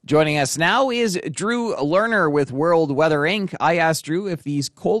Joining us now is Drew Lerner with World Weather Inc. I asked Drew if these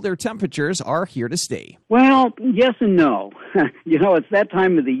colder temperatures are here to stay. Well, yes and no. It's that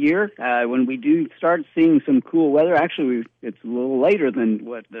time of the year when we do start seeing some cool weather. Actually, it's a little later than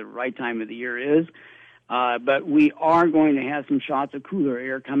what the right time of the year is. But we are going to have some shots of cooler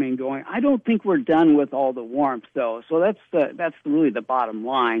air coming and going. I don't think we're done with all the warmth, though. So that's really the bottom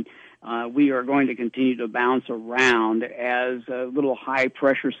line. We are going to continue to bounce around as little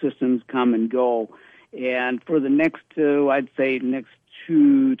high-pressure systems come and go. And for the next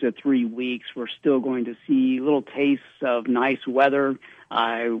 2 to 3 weeks, we're still going to see little tastes of nice weather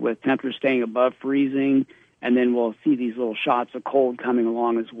with temperatures staying above freezing. And then we'll see these little shots of cold coming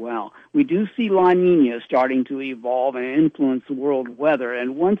along as well. We do see La Nina starting to evolve and influence the world weather.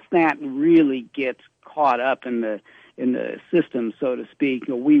 And once that really gets caught up in the system, so to speak,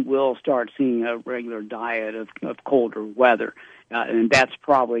 we will start seeing a regular diet of colder weather. And that's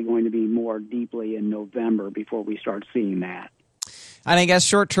probably going to be more deeply in November before we start seeing that. And I guess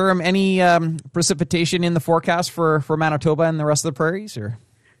short term, any precipitation in the forecast for Manitoba and the rest of the prairies? Or?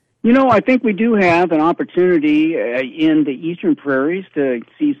 I think we do have an opportunity in the eastern prairies to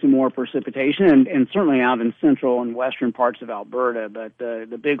see some more precipitation, and certainly out in central and western parts of Alberta. But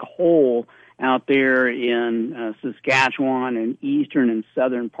the big hole out there in Saskatchewan and eastern and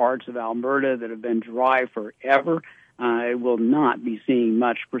southern parts of Alberta that have been dry forever, will not be seeing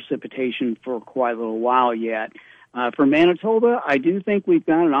much precipitation for quite a little while yet. For Manitoba, I do think we've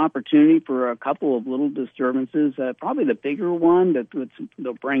got an opportunity for a couple of little disturbances. Probably the bigger one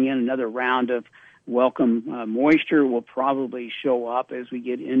they'll bring in another round of welcome moisture will probably show up as we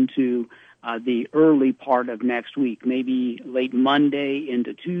get into the early part of next week, maybe late Monday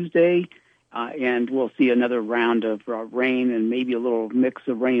into Tuesday, and we'll see another round of rain and maybe a little mix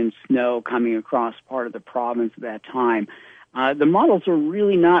of rain and snow coming across part of the province at that time. The models are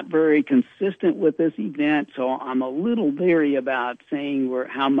really not very consistent with this event, so I'm a little leery about saying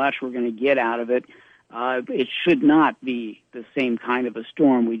how much we're going to get out of it. It should not be the same kind of a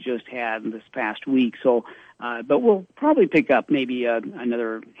storm we just had this past week. So, but we'll probably pick up maybe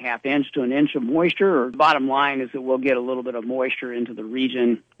another half inch to an inch of moisture. Or bottom line is that we'll get a little bit of moisture into the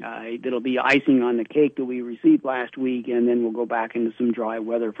region. It'll be icing on the cake that we received last week, and then we'll go back into some dry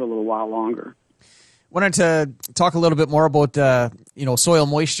weather for a little while longer. Wanted to talk a little bit more about soil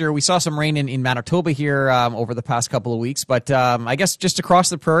moisture. We saw some rain in Manitoba here over the past couple of weeks, but I guess just across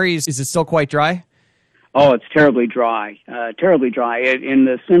the prairies, is it still quite dry? Oh, it's terribly dry, terribly dry. In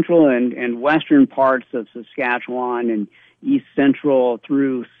the central and western parts of Saskatchewan and east central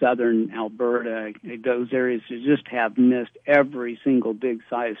through southern Alberta, those areas just have missed every single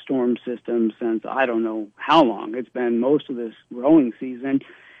big-sized storm system since I don't know how long. It's been most of this growing season.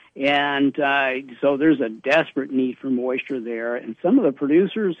 And so there's a desperate need for moisture there. And some of the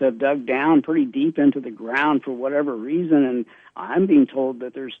producers have dug down pretty deep into the ground for whatever reason. And I'm being told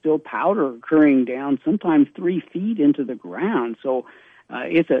that there's still powder occurring down sometimes 3 feet into the ground. So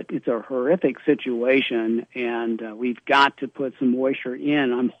it's a horrific situation, and we've got to put some moisture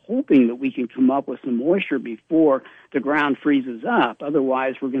in. I'm hoping that we can come up with some moisture before the ground freezes up.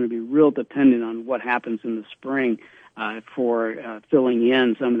 Otherwise, we're going to be real dependent on what happens in the spring. For filling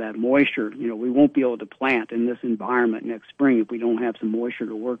in some of that moisture. We won't be able to plant in this environment next spring if we don't have some moisture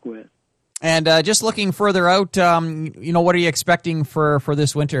to work with. And just looking further out, what are you expecting for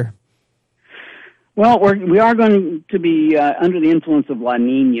this winter? Well, we are going to be under the influence of La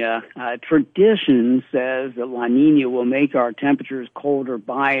Nina. Tradition says that La Nina will make our temperatures colder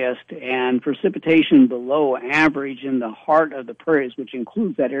biased and precipitation below average in the heart of the prairies, which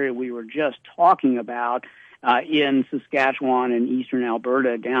includes that area we were just talking about, in Saskatchewan and eastern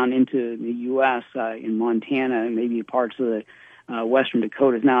Alberta down into the U.S., in Montana and maybe parts of the western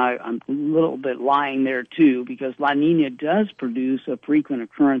Dakotas. Now, I'm a little bit lying there, too, because La Nina does produce a frequent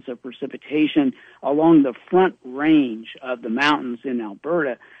occurrence of precipitation along the front range of the mountains in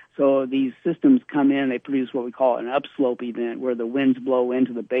Alberta. So these systems come in, they produce what we call an upslope event, where the winds blow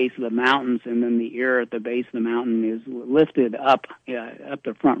into the base of the mountains, and then the air at the base of the mountain is lifted up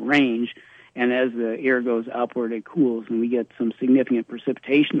the front range. And as the air goes upward, it cools, and we get some significant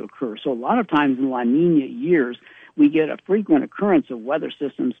precipitation to occur. So a lot of times in La Nina years, we get a frequent occurrence of weather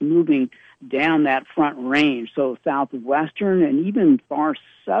systems moving down that front range. So southwestern and even far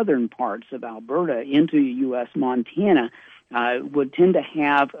southern parts of Alberta into U.S. Montana would tend to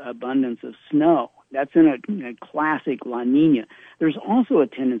have abundance of snow. That's in a classic La Nina. There's also a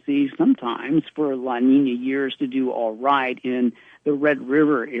tendency sometimes for La Nina years to do all right in the Red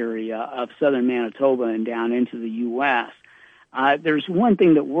River area of southern Manitoba and down into the U.S. There's one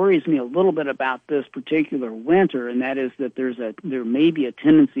thing that worries me a little bit about this particular winter, and that is that there may be a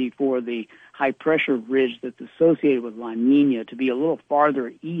tendency for the high pressure ridge that's associated with La Nina to be a little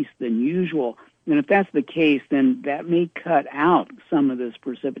farther east than usual. And if that's the case, then that may cut out some of this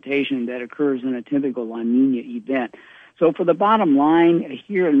precipitation that occurs in a typical La Nina event. So for the bottom line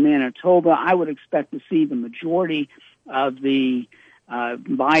here in Manitoba, I would expect to see the majority of the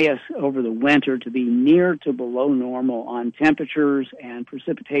bias over the winter to be near to below normal on temperatures, and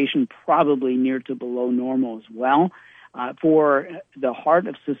precipitation probably near to below normal as well. For the heart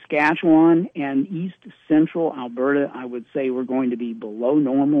of Saskatchewan and east central Alberta, I would say we're going to be below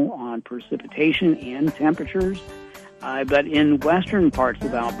normal on precipitation and temperatures. But in western parts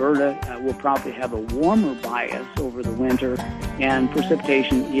of Alberta, we'll probably have a warmer bias over the winter, and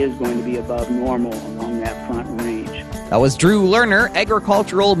precipitation is going to be above normal along that front range. That was Drew Lerner,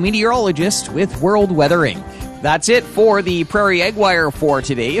 agricultural meteorologist with World Weather Inc. That's it for the Prairie Egg Wire for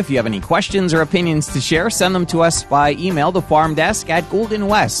today. If you have any questions or opinions to share, send them to us by email,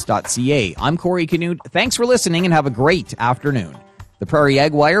 thefarmdesk@goldenwest.ca. I'm Corey Canute. Thanks for listening and have a great afternoon. The Prairie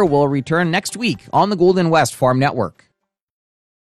Egg Wire will return next week on the Golden West Farm Network.